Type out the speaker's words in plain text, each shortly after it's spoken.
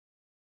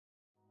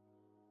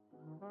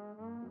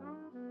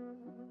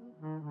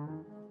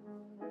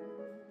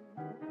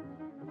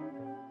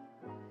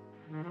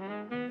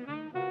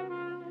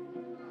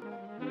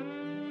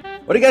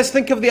What do you guys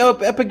think of the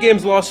Epic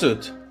Games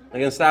lawsuit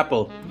against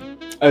Apple?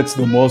 It's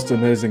the most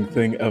amazing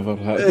thing ever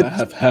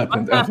have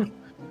happened ever.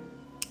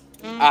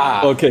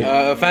 Okay.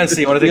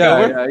 Fancy, you want to take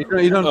over? Yeah,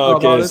 you don't know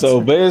about Okay, so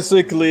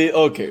basically,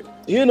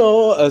 you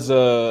know, as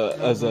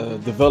a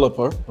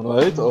developer,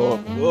 right, or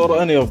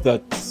any of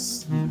that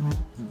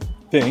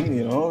thing,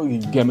 you know,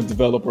 game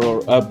developer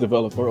or app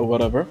developer or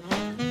whatever,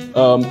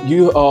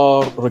 you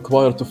are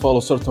required to follow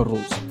certain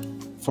rules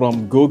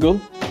from Google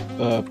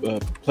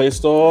Play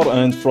Store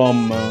and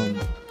from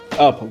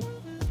Apple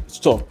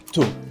Store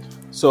too.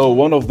 So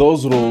one of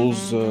those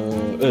rules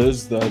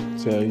is that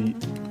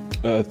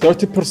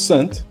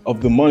 30%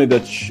 of the money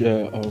that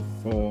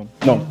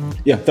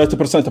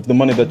 30% of the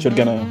money that you're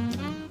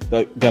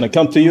gonna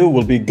come to you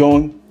will be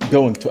going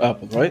to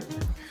Apple, right?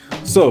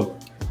 So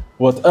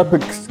what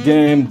Epic's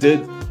game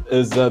did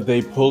is that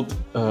they pulled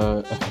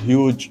a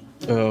huge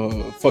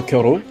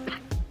fuckaroo,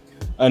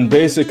 and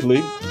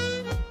basically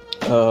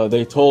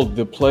they told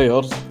the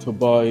players to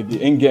buy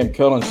the in-game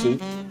currency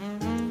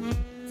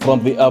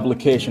from the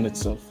application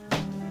itself,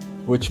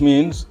 which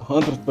means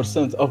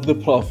 100% of the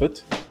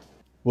profit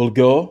will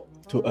go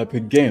to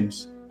Epic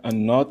Games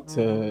and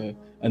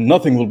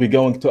nothing will be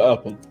going to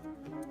Apple.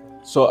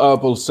 So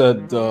Apple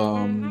said,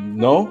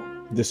 no,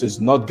 this is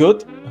not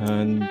good,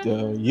 and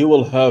you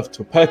will have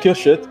to pack your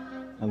shit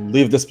and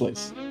leave this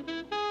place,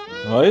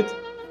 right?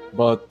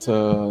 But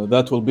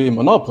that will be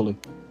monopoly.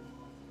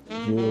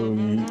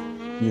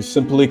 You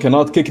simply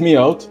cannot kick me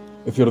out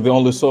if you're the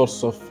only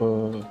source of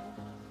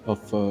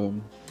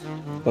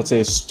let's say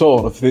a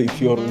store.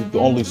 If you're the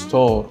only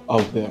store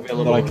out there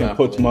that I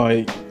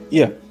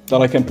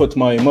can put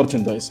my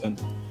merchandise in.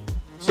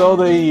 So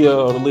they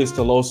released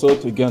a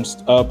lawsuit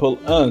against Apple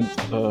and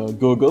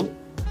Google,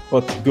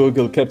 but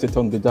Google kept it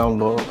on the down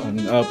low,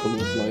 and Apple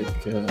was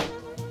like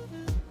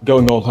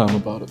going all ham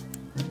about it.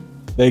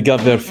 They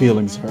got their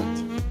feelings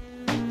hurt.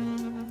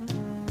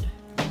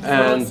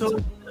 And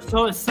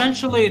so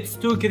essentially, it's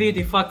two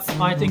greedy fucks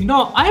fighting.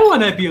 No, I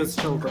want to abuse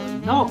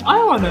children. No,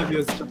 I want to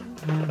abuse children.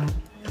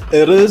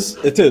 It is,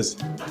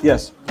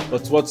 yes.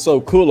 But what's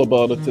so cool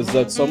about it is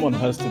that someone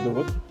has to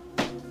do it.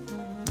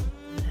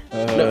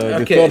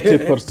 The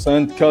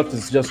 30% cut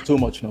is just too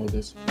much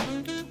nowadays.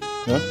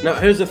 Yeah? Now,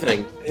 here's the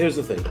thing.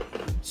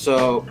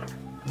 So,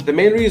 the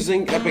main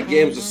reason Epic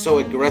Games is so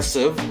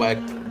aggressive by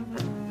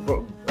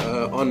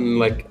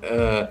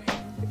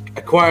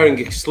acquiring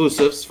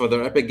exclusives for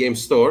their Epic Games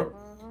store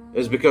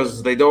is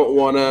because they don't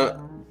want to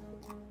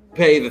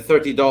pay the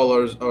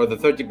 $30 or the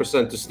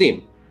 30% to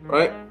Steam,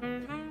 right?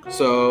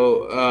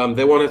 So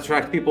they want to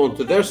attract people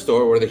into their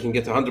store where they can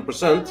get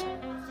 100%.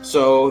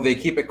 So they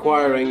keep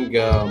acquiring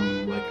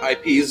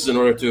IPs in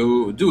order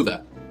to do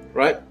that,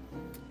 right?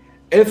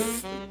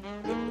 If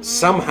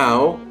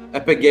somehow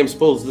Epic Games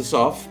pulls this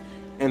off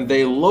and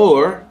they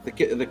lower the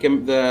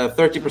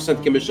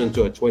 30% commission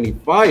to a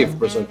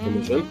 25%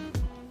 commission,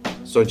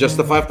 so just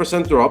a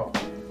 5% drop,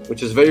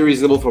 which is very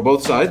reasonable for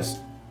both sides,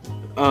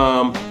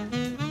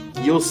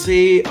 you'll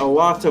see a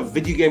lot of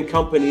video game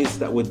companies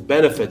that would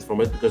benefit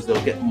from it because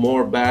they'll get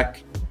more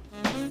back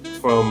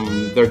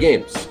from their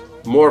games,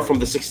 more from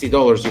the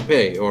 $60 you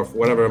pay or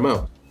whatever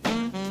amount,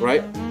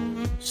 right?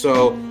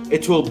 So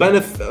it will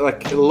benefit,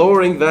 like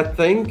lowering that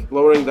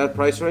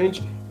price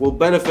range will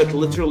benefit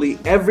literally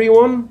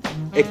everyone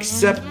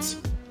except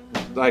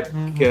like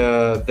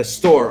the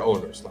store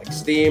owners, like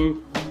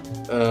Steam,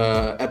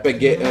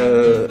 Epic,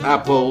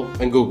 Apple,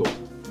 and Google,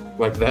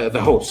 like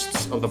the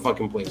hosts of the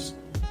fucking place.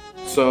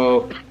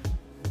 So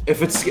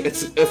if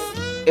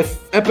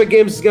Epic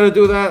Games is gonna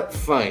do that,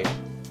 fine,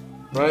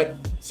 right?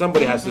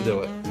 Somebody has to do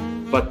it,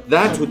 but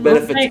that would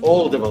benefit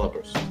all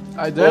developers.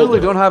 I generally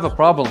don't have a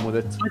problem with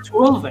it. But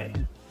will they?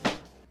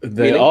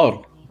 They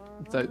are.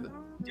 Do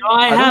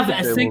I have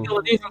a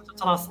single reason to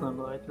trust them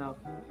right now?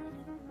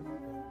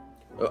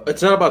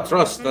 It's not about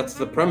trust. That's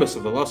the premise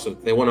of the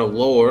lawsuit. They want to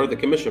lower the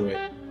commission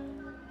rate.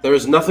 There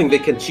is nothing they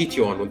can cheat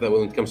you on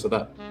when it comes to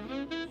that.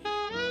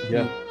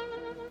 Yeah.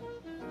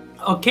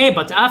 Okay,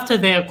 but after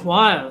they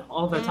acquire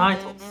all the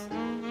titles,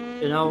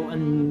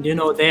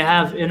 they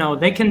have,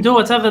 they can do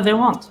whatever they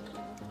want.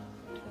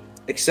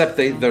 Except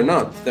they're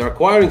not. They're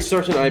acquiring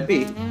certain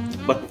IP,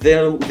 but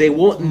they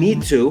won't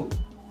need to,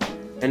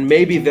 and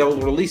maybe they'll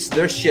release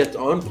their shit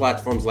on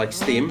platforms like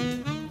Steam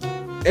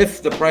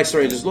if the price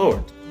range is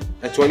lowered.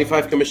 A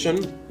 25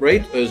 commission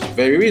rate is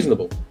very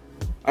reasonable.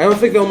 I don't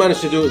think they'll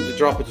manage to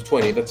drop it to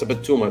 20. That's a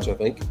bit too much, I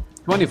think.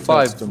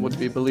 25 would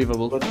be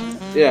believable. But,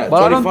 yeah,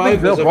 but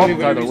 25 is a very,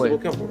 very reasonable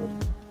compromise.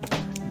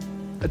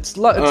 It's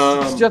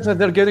just that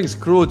they're getting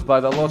screwed by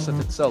the lawsuit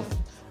itself.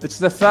 It's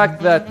the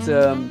fact that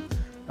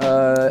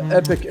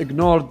Epic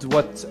ignored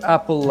what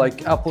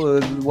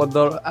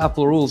their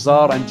Apple rules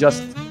are and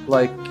just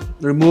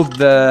removed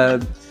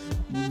the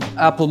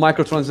Apple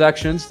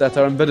microtransactions that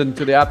are embedded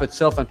into the app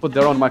itself and put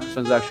their own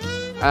microtransactions.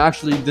 I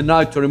actually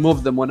denied to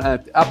remove them when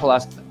Apple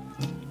asked them.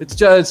 It's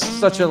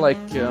such a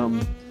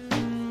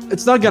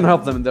it's not gonna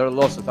help them in their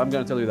lawsuit. I'm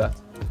gonna tell you that.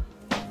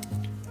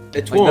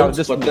 It Like, won't,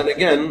 just but then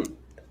again,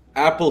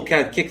 Apple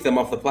can't kick them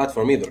off the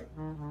platform either.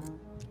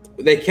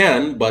 They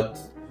can, but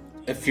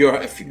if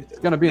it's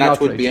gonna be an that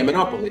would outrage. be a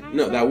monopoly.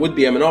 No, that would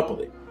be a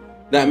monopoly.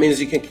 That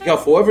means you can kick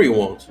off whoever you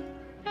want,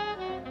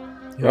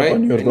 right?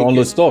 And you're And the you only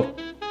can- store.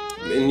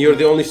 and you're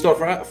the only store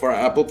for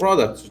Apple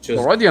products, which is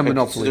Already a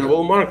monopoly.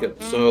 considerable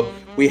market. So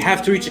we have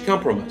to reach a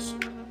compromise.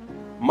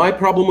 My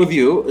problem with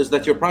you is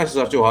that your prices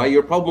are too high.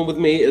 Your problem with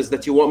me is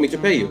that you want me to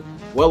pay you.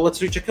 Well,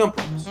 let's reach a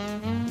compromise,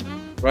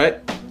 right?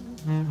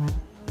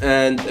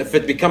 And if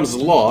it becomes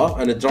law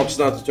and it drops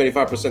down to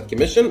 25%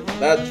 commission,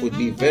 that would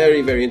be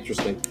very, very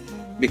interesting.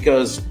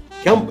 Because,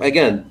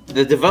 again,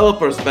 the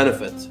developers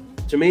benefit.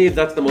 To me,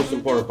 that's the most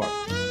important part.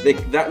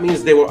 That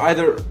means they will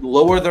either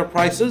lower their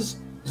prices,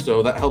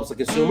 so that helps the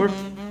consumer,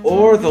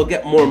 or they'll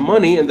get more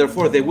money, and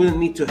therefore they wouldn't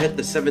need to hit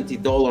the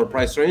 $70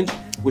 price range,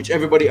 which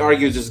everybody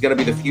argues is going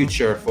to be the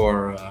future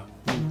for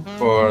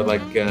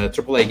like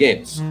AAA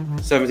games.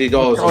 $70.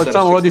 Oh, it's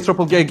already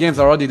triple G games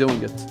are already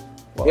doing it.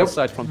 Well, Yep.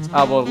 aside from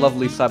our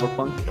lovely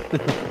Cyberpunk.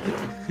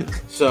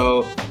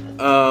 So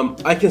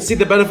I can see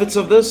the benefits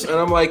of this, and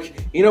I'm like,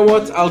 you know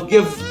what?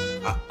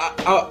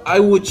 I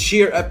would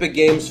cheer Epic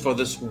Games for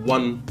this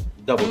one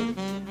W.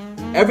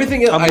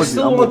 Everything else, I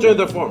still won't enjoy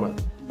their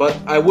format, but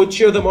I would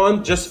cheer them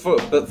on just for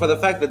the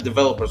fact that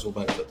developers will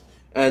benefit.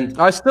 And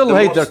I still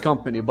hate their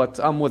company, but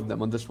I'm with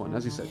them on this one,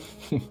 as you said.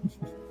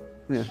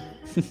 Yeah.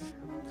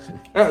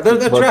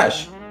 They're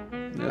trash.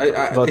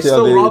 But They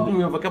still robbed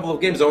me of a couple of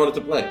games I wanted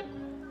to play.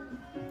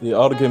 The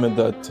argument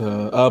that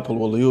Apple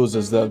will use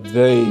is that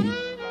they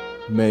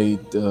made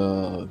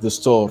the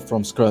store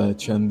from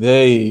scratch and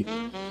they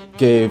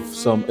gave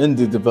some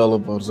indie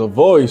developers a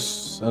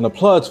voice and a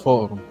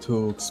platform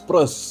to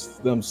express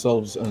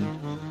themselves in,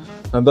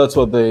 and that's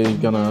what they're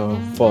gonna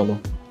follow.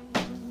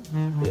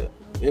 Yeah.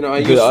 You know,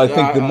 I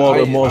think the more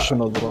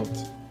emotional route.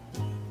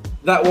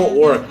 That won't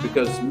work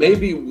because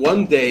maybe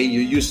one day you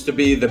used to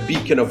be the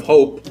beacon of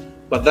hope,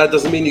 but that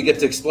doesn't mean you get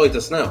to exploit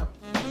us now.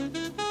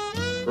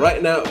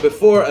 Right now,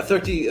 before a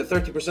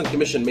 30%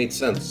 commission made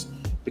sense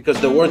because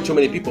there weren't too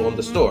many people in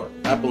the store.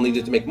 Apple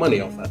needed to make money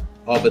of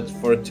it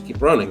for it to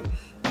keep running.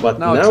 But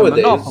Now nowadays,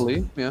 it's a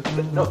monopoly. Yeah.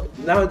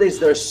 nowadays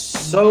there's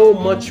so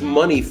much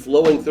money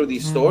flowing through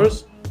these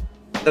stores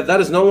that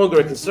is no longer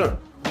a concern.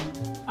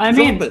 I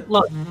mean, Drop it.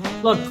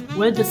 look,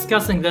 we're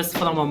discussing this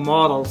from a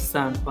moral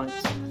standpoint.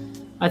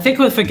 I think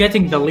we're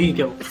forgetting the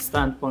legal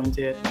standpoint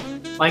here.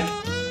 Like,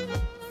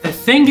 the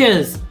thing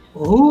is,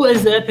 who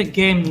is Epic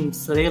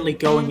Games really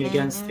going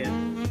against here?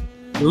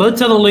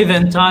 Literally the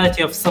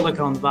entirety of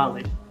Silicon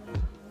Valley.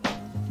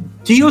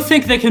 Do you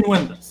think they can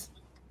win this?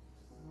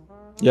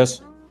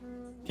 Yes.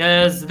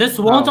 Because this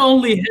won't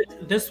only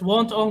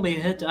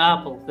hit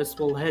Apple. This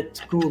will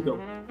hit Google.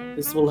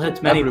 This will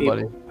hit many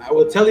Everybody. people. I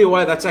will tell you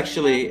why that's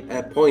actually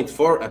a point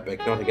for Epic,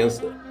 not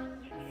against it.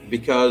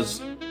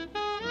 Because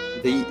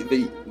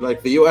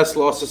the US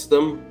law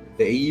system,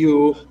 the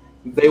EU,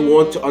 they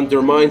want to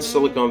undermine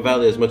Silicon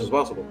Valley as much as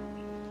possible.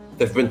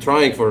 They've been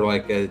trying for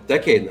like a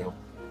decade now.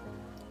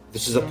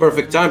 This is a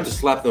perfect time to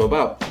slap them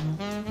about.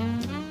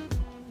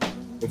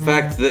 In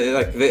fact,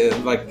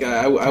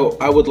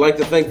 I would like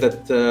to think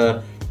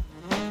that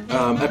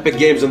Epic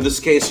Games in this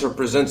case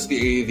represents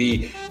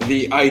the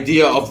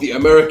idea of the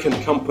American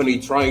company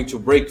trying to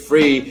break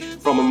free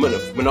from a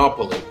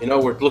monopoly. You know,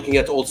 we're looking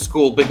at old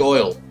school big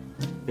oil.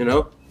 You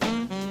know,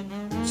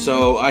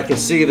 so I can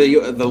see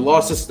the law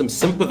system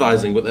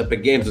sympathizing with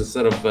Epic Games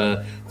instead of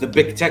the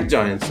big tech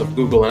giants of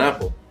Google and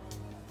Apple.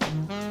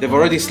 They've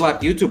already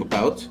slapped YouTube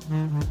about.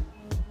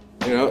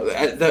 You know,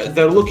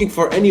 they're looking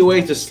for any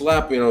way to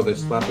slap. You know, they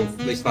slap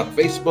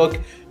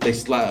Facebook. They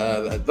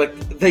slap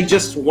they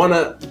just want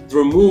to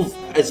remove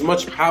as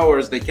much power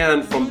as they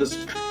can from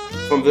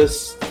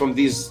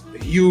these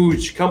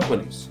huge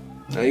companies.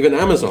 Even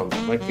Amazon,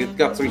 like it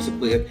got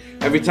recently.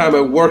 Every time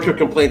a worker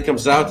complaint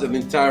comes out, the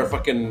entire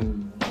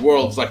fucking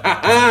world's like, "Ha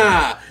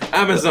ha!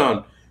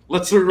 Amazon,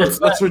 let's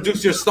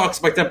reduce your stocks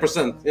by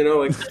 10%." You know,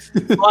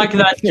 Like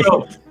that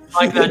joke.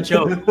 Like that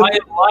joke.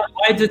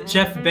 Why did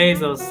Jeff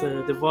Bezos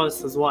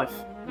divorce his wife?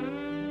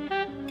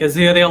 Because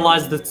he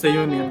realized it's a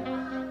union.